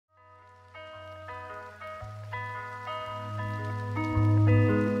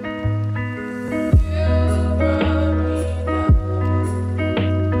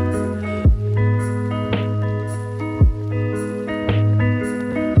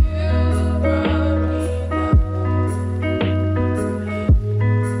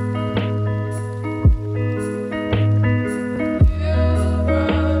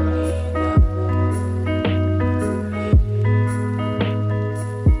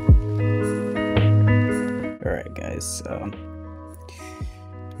nice.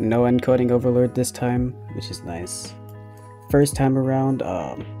 No encoding overload this time, which is nice. First time around,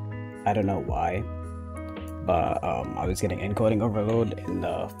 I don't know why, but I was getting encoding overload in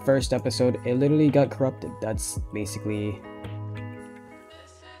the first episode. It literally got corrupted. That's basically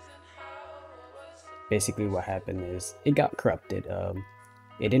what happened. Is it got corrupted.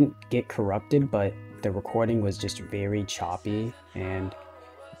 It didn't get corrupted, but the recording was just very choppy, and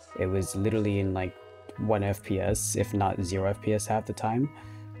it was literally in like 1 FPS, if not 0 FPS half the time,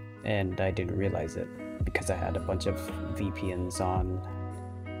 and I didn't realize it because I had a bunch of VPNs on,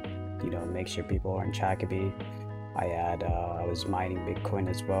 you know, make sure people aren't tracking me. I was mining Bitcoin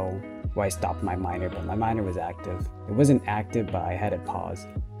as well. Well, I stopped my miner, but my miner was active. It wasn't active, but I had it paused.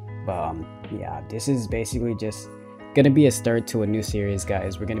 But yeah, this is basically just gonna be a start to a new series,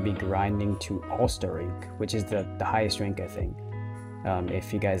 guys. We're gonna be grinding to All-Star rank, which is the highest rank, I think.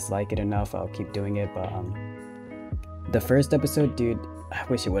 If you guys like it enough, I'll keep doing it. But the first episode, dude, I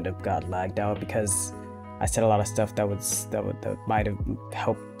wish it would have got lagged out because I said a lot of stuff that might have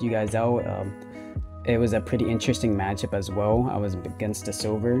helped you guys out. It was a pretty interesting matchup as well. I was against a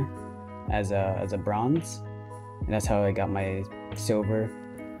silver as a bronze, and that's how I got my silver.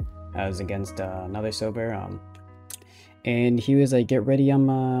 I was against another silver, and he was like, "Get ready, I'm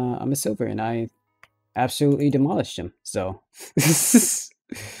a silver," and I absolutely demolished him. So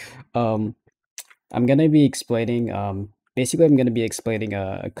I'm gonna be explaining basically I'm gonna be explaining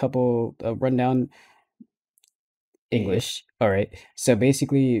a rundown English. All right, so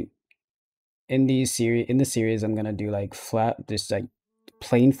basically in the series I'm gonna do like just like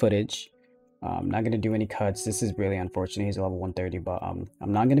plain footage. I'm not gonna do any cuts. This is really unfortunate. He's level 130, but I'm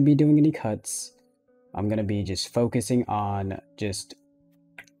not gonna be doing any cuts. I'm gonna be just focusing on just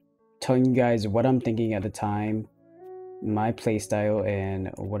telling you guys what I'm thinking at the time, my playstyle,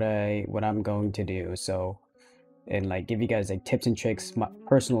 and what I'm going to do. So, and like give you guys like tips and tricks, my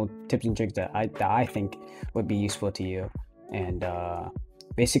personal tips and tricks that I think would be useful to you, and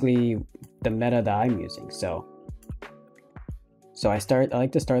basically the meta that I'm using. So I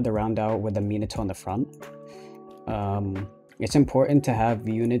like to start the round out with a Minato on the front. It's important to have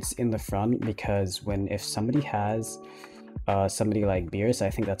units in the front because if somebody has somebody like Beerus, I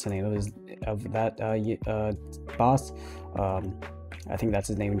think that's the name of that boss. I think that's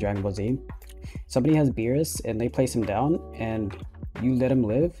his name in Dragon Ball Z. Somebody has Beerus and they place him down and you let him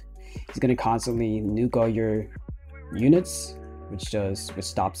live, he's gonna constantly nuke all your units, which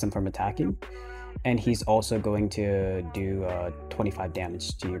stops them from attacking, and he's also going to do 25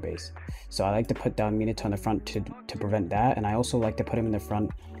 damage to your base. So I like to put down Minato on the front to prevent that, and I also like to put him in the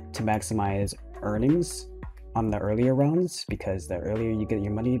front to maximize earnings on the earlier rounds, because the earlier you get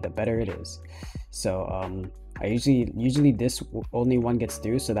your money, the better it is. So I usually this only one gets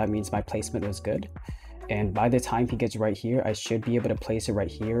through, so that means my placement was good. And by the time he gets right here, I should be able to place it right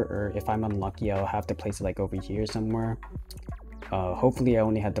here, or if I'm unlucky, I'll have to place it like over here somewhere. Hopefully I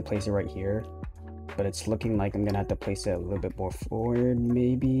only had to place it right here, but it's looking like I'm gonna have to place it a little bit more forward,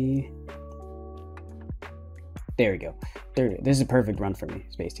 maybe. There we go. This is a perfect run for me,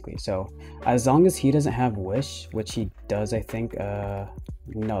 basically. So as long as he doesn't have Wish, which he does, I think.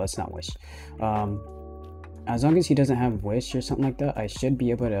 No, that's not Wish. As long as he doesn't have Wish or something like that, I should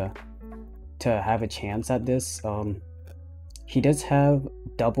be able to have a chance at this. He does have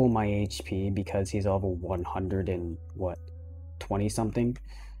double my HP because he's level 100 and what, 20 something,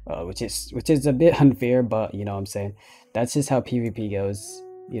 which is a bit unfair, but you know what I'm saying. That's just how PvP goes.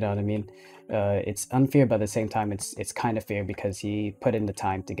 You know what I mean? It's unfair, but at the same time, it's kind of fair because he put in the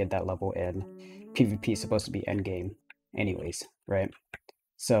time to get that level, and PvP is supposed to be end game, anyways, right?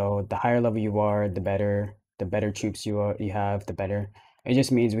 So the higher level you are, the better troops you have, the better. It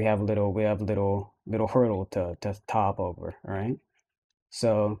just means we have little hurdle to top over, all right?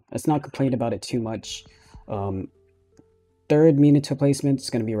 So let's not complain about it too much. Third Minato placement is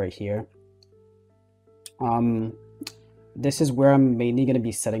gonna be right here. This is where I'm mainly going to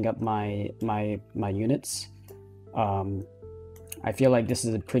be setting up my units. I feel like this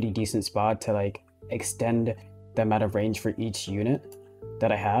is a pretty decent spot to like extend the amount of range for each unit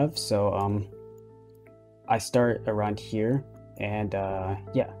that I have. So I start around here, and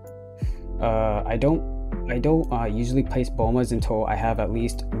yeah, I don't usually place bomas until I have at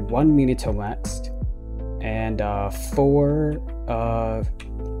least 1 Minato maxed and 4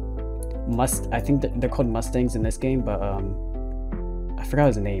 I think they're called Mustangs in this game, but I forgot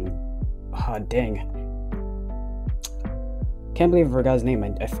his name. Dang, can't believe I forgot his name.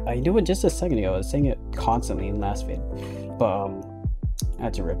 I knew it just a second ago. I was saying it constantly in last vid, but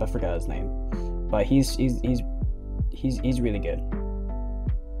that's a rip. I forgot his name, but he's really good.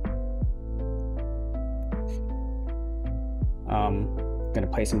 Gonna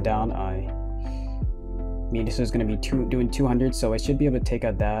place him down. This is gonna be doing 200, so I should be able to take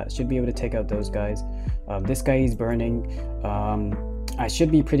out that. Should be able to take out those guys. This guy is burning. I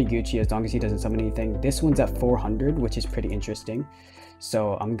should be pretty Gucci as long as he doesn't summon anything. This one's at 400, which is pretty interesting.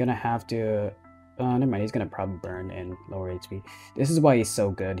 So I'm gonna have to. Never mind. He's gonna probably burn and lower HP. This is why he's so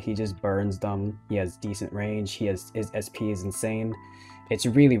good. He just burns them. He has decent range. His SP is insane. It's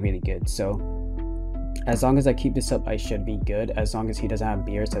really good. So as long as I keep this up, I should be good. As long as he doesn't have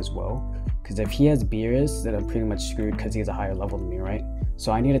Beerus as well. Because if he has Beerus, then I'm pretty much screwed because he's a higher level than me, right?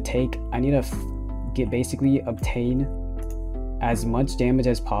 So I need to basically obtain as much damage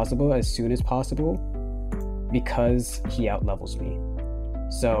as possible as soon as possible because he outlevels me.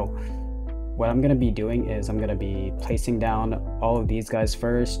 So what I'm gonna be doing is I'm gonna be placing down all of these guys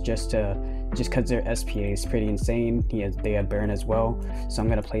first, just because their SPA is pretty insane. They had burn as well, so I'm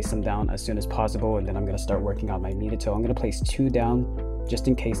gonna place them down as soon as possible, and then I'm gonna start working on my Mito. I'm gonna place 2 down just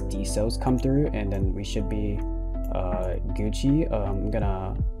in case D cells come through, and then we should be Gucci. I'm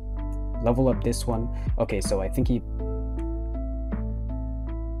gonna level up this one. Okay, so I think he.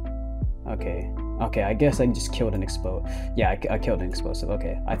 Okay, I guess I just killed an explode. Yeah, I killed an explosive.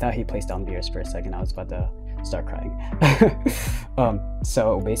 Okay, I thought he placed down Beerus for a second. I was about to start crying.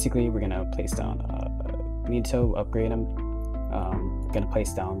 So basically, we're gonna place down Mito, upgrade him. Gonna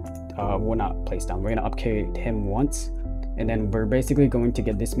place down. Well, not place down. We're gonna upgrade him once, and then we're basically going to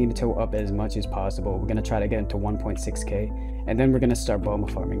get this Mito up as much as possible. We're gonna try to get into 1.6k, and then we're gonna start Boma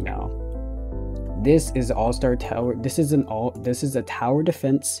farming now. This is all-star tower. This is a tower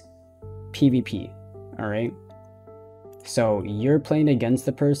defense PvP, all right? So you're playing against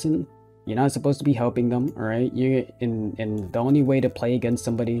the person. You're not supposed to be helping them, all right? And the only way to play against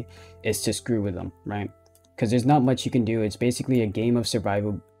somebody is to screw with them, right? Because there's not much you can do. It's basically a game of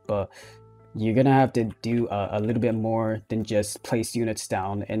survival, but you're gonna have to do a little bit more than just place units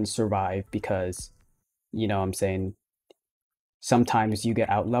down and survive, because you know what I'm saying, sometimes you get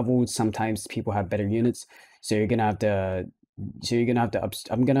out leveled, sometimes people have better units, so you're gonna have to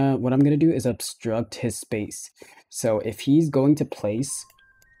what I'm gonna do is obstruct his space. So if he's going to place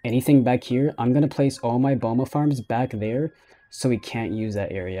anything back here, I'm gonna place all my Boma farms back there so he can't use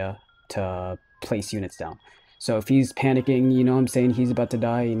that area to place units down. So if he's panicking, you know what I'm saying, he's about to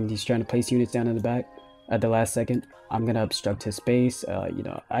die and he's trying to place units down in the back at the last second, I'm gonna obstruct his space. You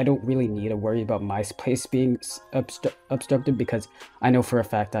know, I don't really need to worry about my space being obstructed because I know for a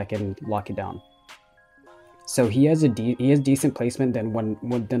fact I can lock it down. So he has decent placement than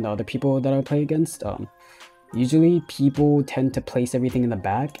the other people that I play against. Usually people tend to place everything in the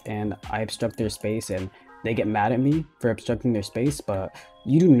back and I obstruct their space and they get mad at me for obstructing their space, but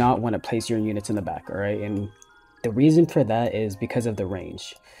you do not want to place your units in the back, all right? And the reason for that is because of the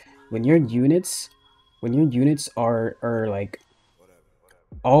range. When your units are like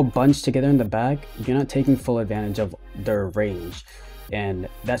all bunched together in the back, you're not taking full advantage of their range. And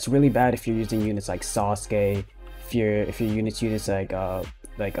that's really bad if you're using units like Sasuke, if your units like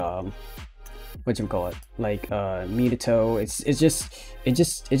Mito.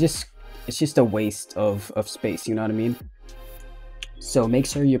 It's just a waste of space, you know what I mean? So make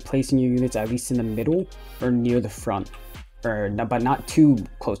sure you're placing your units at least in the middle or near the front, but not too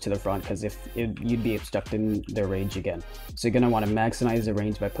close to the front, because you'd be obstructing their range again. So you're gonna want to maximize the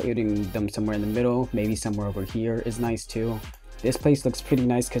range by putting them somewhere in the middle. Maybe somewhere over here is nice too. This place looks pretty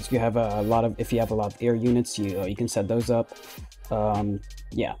nice because you have if you have a lot of air units, you can set those up.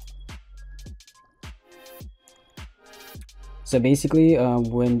 Yeah. So basically,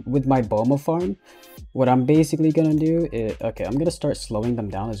 with my Boma farm, what I'm basically gonna do is, okay, I'm gonna start slowing them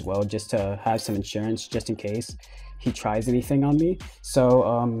down as well, just to have some insurance, just in case he tries anything on me.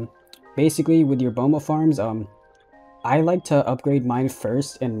 So basically, with your Boma farms, I like to upgrade mine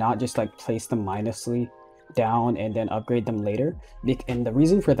first and not just like place them mindlessly down and then upgrade them later. And the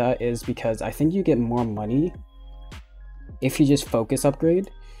reason for that is because I think you get more money if you just focus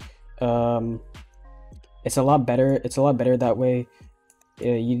upgrade. It's a lot better that way.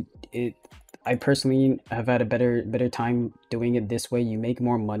 I personally have had a better time doing it this way. You make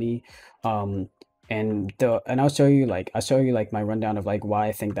more money, and I'll show you like my rundown of like why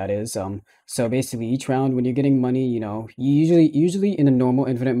I think that is. So basically, each round when you're getting money, you know, usually in a normal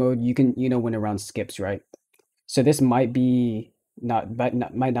infinite mode, you can, you know, when a round skips, right? So this might not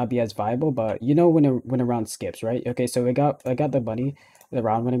be as viable, but you know when a round skips, right? Okay, so I got the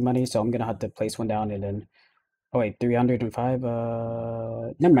round winning money, so I'm gonna have to place one down and then, oh wait, 305.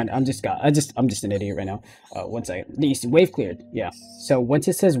 Never mind. I'm just an idiot right now. 1 second. Wave cleared. Yeah. So once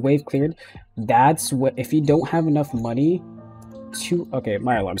it says wave cleared, that's what, if you don't have enough money to, okay,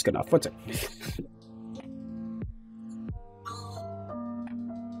 my alarm's going off. 1 second.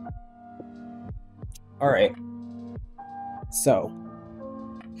 All right. So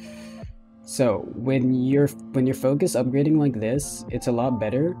when you're focused upgrading like this, it's a lot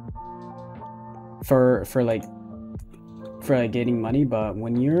better for getting money. But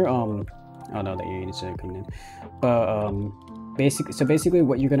when you're oh no, that your units are coming in. But basically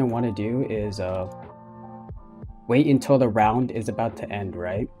what you're gonna want to do is wait until the round is about to end,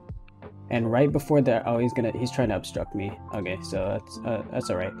 right? And right before that, oh, he's trying to obstruct me. Okay, so that's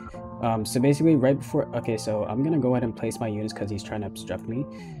all right. So basically right before, okay, so I'm gonna go ahead and place my units because he's trying to obstruct me.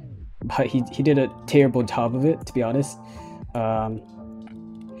 But he did a terrible job of it, to be honest. Yeah,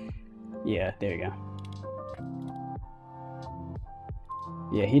 there you go.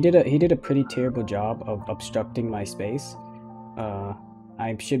 Yeah, he did a pretty terrible job of obstructing my space. I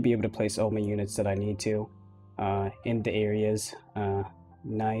should be able to place all my units that I need to in the areas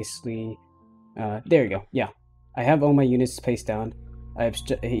nicely. There you go. Yeah, I have all my units placed down.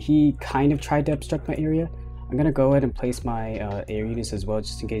 He kind of tried to obstruct my area. I'm gonna go ahead and place my air units as well,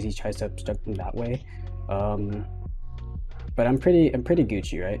 just in case he tries to obstruct them that way. But I'm pretty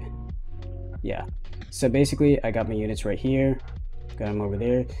Gucci, right? Yeah. So basically, I got my units right here. Got him over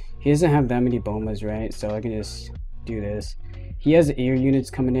there. He doesn't have that many bombas, right? So I can just do this. He has air units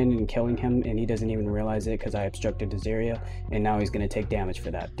coming in and killing him, and he doesn't even realize it because I obstructed his area, and now he's gonna take damage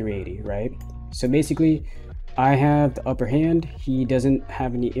for that. 380, right? So basically, I have the upper hand. He doesn't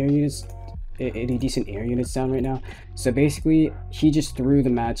have any air units. Any decent air units down right now. So basically he just threw the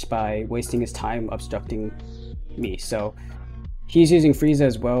match by wasting his time obstructing me. So he's using Frieza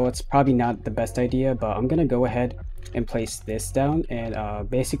as well. It's probably not the best idea, but I'm gonna go ahead and place this down. And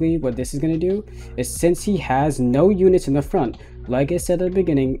basically what this is gonna do is, since he has no units in the front, like I said at the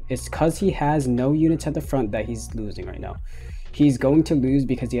beginning, it's because he has no units at the front that he's losing right now. He's going to lose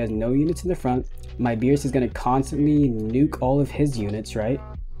because he has no units in the front. My Beerus is gonna constantly nuke all of his units, right?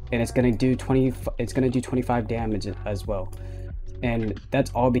 And it's gonna do 25 damage as well, and that's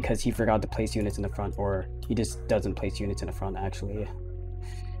all because he forgot to place units in the front, or he just doesn't place units in the front actually.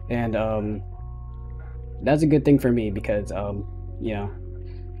 And that's a good thing for me because you know,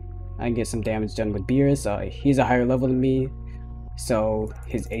 I can get some damage done with Beerus. He's a higher level than me, so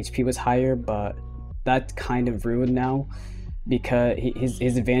his HP was higher, but that's kind of ruined now because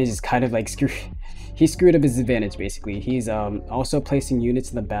his advantage is kind of like screwed. He screwed up his advantage basically. He's also placing units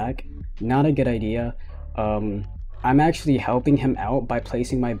in the back. Not a good idea. I'm actually helping him out by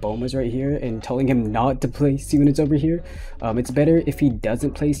placing my bombas right here and telling him not to place units over here. It's better if he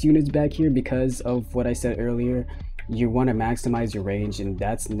doesn't place units back here because of what I said earlier. You want to maximize your range, and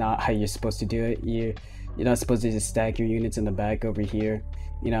that's not how you're supposed to do it. You're not supposed to just stack your units in the back over here.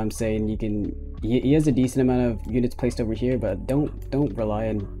 You know what I'm saying? He has a decent amount of units placed over here, but don't rely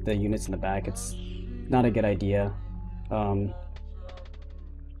on the units in the back. It's not a good idea. I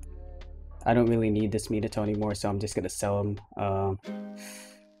don't really need this Minotaur anymore, so I'm just gonna sell him.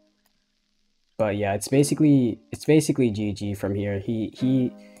 But yeah, it's basically GG from here.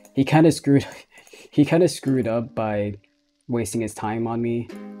 He kind of screwed up by wasting his time on me,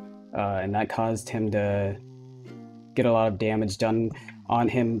 and that caused him to get a lot of damage done on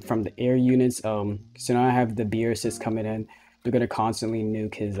him from the air units. So now I have the Beeruses coming in. They're gonna constantly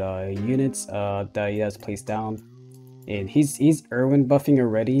nuke his units that he has placed down, and he's Irwin buffing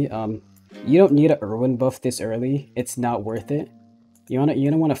already. You don't need a Irwin buff this early. It's not worth it. You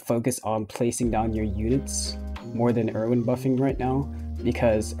don't want to focus on placing down your units more than Irwin buffing right now,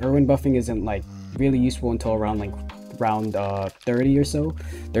 because Irwin buffing isn't like really useful until around like round 30 or so,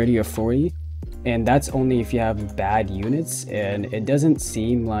 30 or 40. And that's only if you have bad units, and it doesn't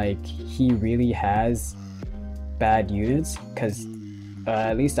seem like he really has bad units, because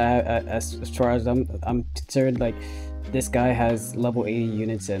at least as far as I'm concerned, like, this guy has level 80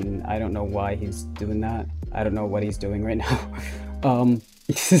 units, and I don't know why he's doing that. I don't know what he's doing right now.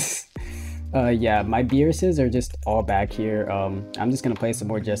 Yeah, my Beeruses are just all back here. I'm just gonna play some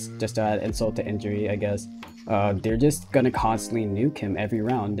more just to add insult to injury, I guess. They're just gonna constantly nuke him every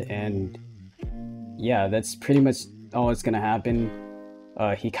round, and yeah, that's pretty much all that's gonna happen.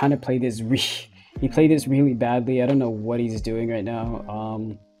 He kind of played this really badly. I don't know what he's doing right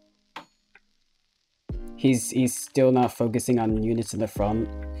now. He's still not focusing on units in the front.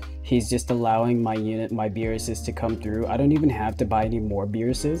 He's just allowing my Beeruses to come through. I don't even have to buy any more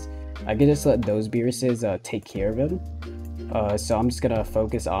Beeruses. I can just let those Beeruses take care of him. So I'm just gonna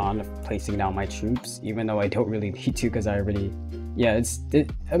focus on placing down my troops, even though I don't really need to, because I already, yeah, it's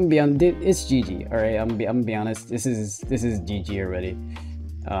GG. All right, I'm gonna be honest. This is GG already.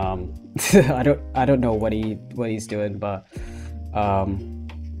 I don't know what he's doing, but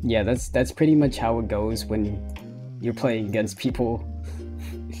yeah, that's pretty much how it goes when you're playing against people.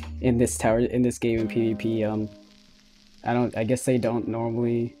 in this game in PvP. I guess they don't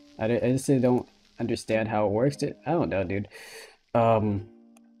normally. I just don't understand how it works. I don't know, dude.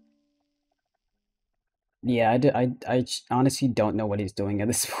 Yeah, I honestly don't know what he's doing at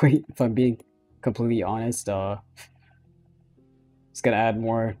this point. If I'm being completely honest, it's gonna add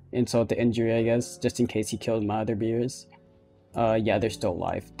more insult to injury, I guess, just in case he killed my other beers. Yeah, they're still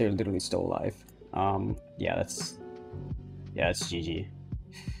alive. They're literally still alive. Yeah, it's GG.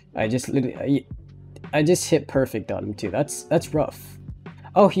 I just hit perfect on him too. That's rough.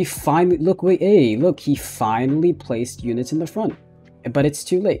 Oh, he finally look, he finally placed units in the front. But it's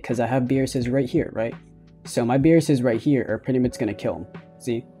too late because I have Beerus's right here, right? So my Beerus's right here are pretty much gonna kill him.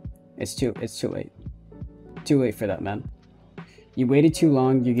 See? It's too late. Too late for that, man. You waited too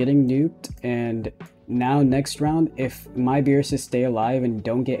long, you're getting nuked, and now next round, if my Beeruses stay alive and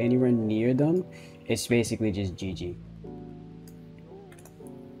don't get anywhere near them, it's basically just GG.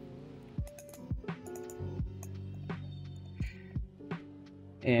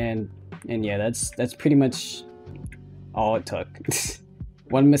 And yeah, that's pretty much all it took.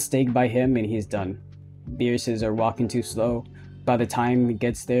 One mistake by him and he's done. Beerus's are walking too slow. By the time he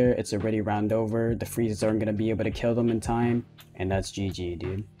gets there, it's already round over. The freezes aren't gonna be able to kill them in time, and that's GG,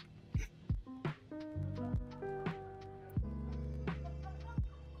 dude.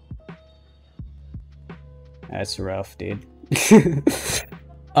 That's rough, dude.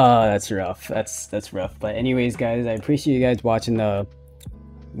 That's rough. That's rough. But anyways, guys, I appreciate you guys watching the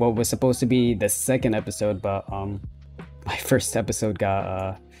what was supposed to be the second episode, but my first episode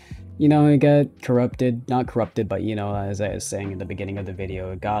got you know, it got corrupted. Not corrupted, but you know, as I was saying in the beginning of the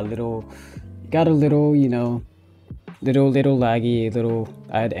video, it got a little, you know, little laggy,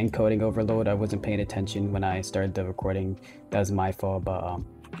 I had encoding overload. I wasn't paying attention when I started the recording. That was my fault. But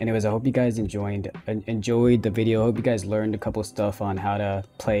anyways, I hope you guys enjoyed the video. I hope you guys learned a couple stuff on how to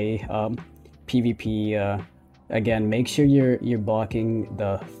play PvP. Again, make sure you're blocking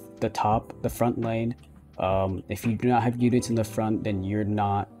the front lane. If you do not have units in the front, then you're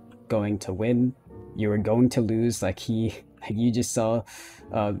not going to win. You're going to lose. Like you just saw,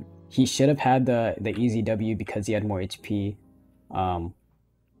 he should have had the easy W because he had more HP, but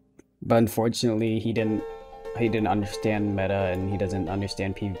unfortunately he didn't understand meta, and he doesn't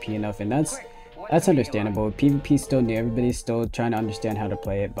understand PvP enough, and that's understandable. PvP still new, everybody's still trying to understand how to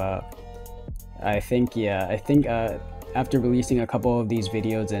play it, but I think after releasing a couple of these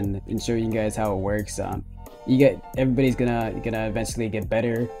videos and showing you guys how it works, everybody's gonna eventually get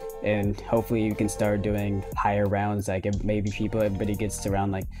better, and hopefully you can start doing higher rounds. Like everybody gets to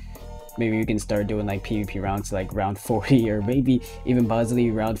round, like maybe you can start doing like PvP rounds like round 40, or maybe even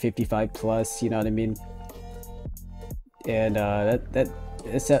Bosley round 55 plus, you know what I mean? And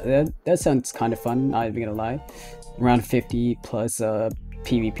that sounds kind of fun, not even gonna lie. Around 50 plus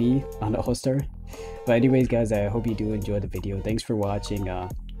PvP on the All-Star. But anyways, guys, I hope you do enjoy the video. Thanks for watching.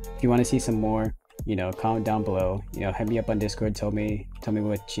 If you want to see some more, you know, comment down below. You know, hit me up on Discord. Tell me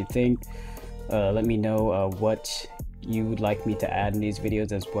what you think. Let me know what you would like me to add in these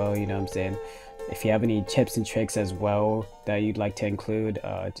videos as well. You know what I'm saying? If you have any tips and tricks as well that you'd like to include,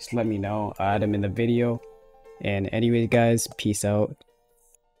 just let me know. I'll add them in the video. And anyways, guys, peace out.